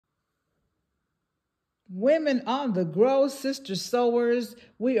Women on the Grow, Sister Sewers,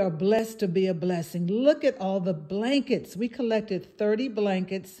 we are blessed to be a blessing. Look at all the blankets. We collected 30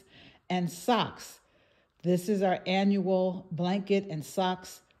 blankets and socks. This is our annual blanket and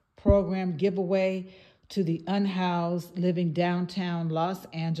socks program giveaway to the unhoused living downtown Los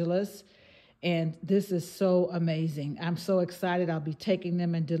Angeles. And this is so amazing. I'm so excited. I'll be taking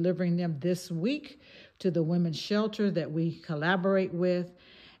them and delivering them this week to the women's shelter that we collaborate with.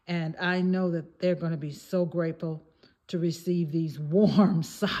 And I know that they're going to be so grateful to receive these warm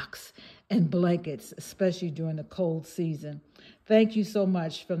socks and blankets, especially during the cold season. Thank you so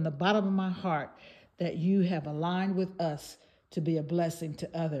much from the bottom of my heart that you have aligned with us to be a blessing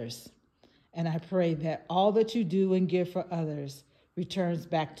to others. And I pray that all that you do and give for others returns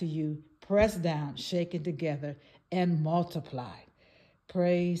back to you, pressed down, shaken together, and multiplied.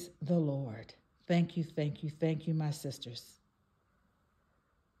 Praise the Lord. Thank you, thank you, thank you, my sisters.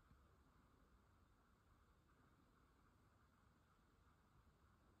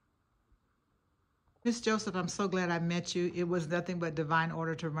 Miss Joseph, I'm so glad I met you. It was nothing but divine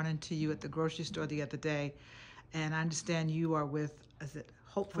order to run into you at the grocery store the other day. And I understand you are with, is it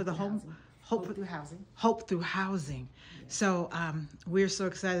Hope for the Home? Hope Through Housing. Hope Through Housing. Yes. So we're so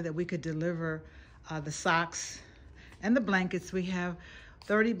excited that we could deliver the socks and the blankets. We have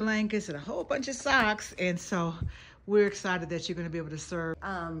 30 blankets and a whole bunch of socks. And so we're excited that you're going to be able to serve.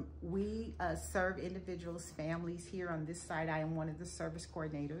 We serve individuals, families here on this side. I am one of the service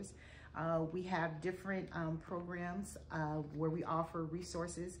coordinators. We have different programs where we offer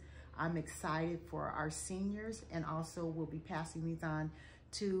resources. I'm excited for our seniors, and also we'll be passing these on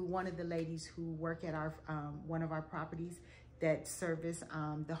to one of the ladies who work at our one of our properties that service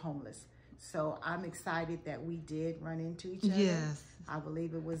the homeless. So I'm excited that we did run into each other. Yes. I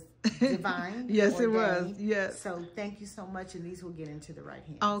believe it was divine. Yes, it was. Yes. So thank you so much, and these will get into the right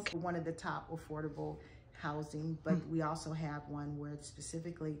hands. Okay. One of the top affordable housing, but we also have one where it's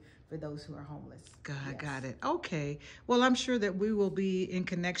specifically for those who are homeless. Got it. Okay. Well, I'm sure that we will be in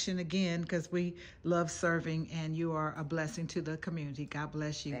connection again because we love serving, and you are a blessing to the community. God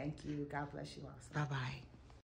bless you. Thank you. God bless you also. Bye-bye.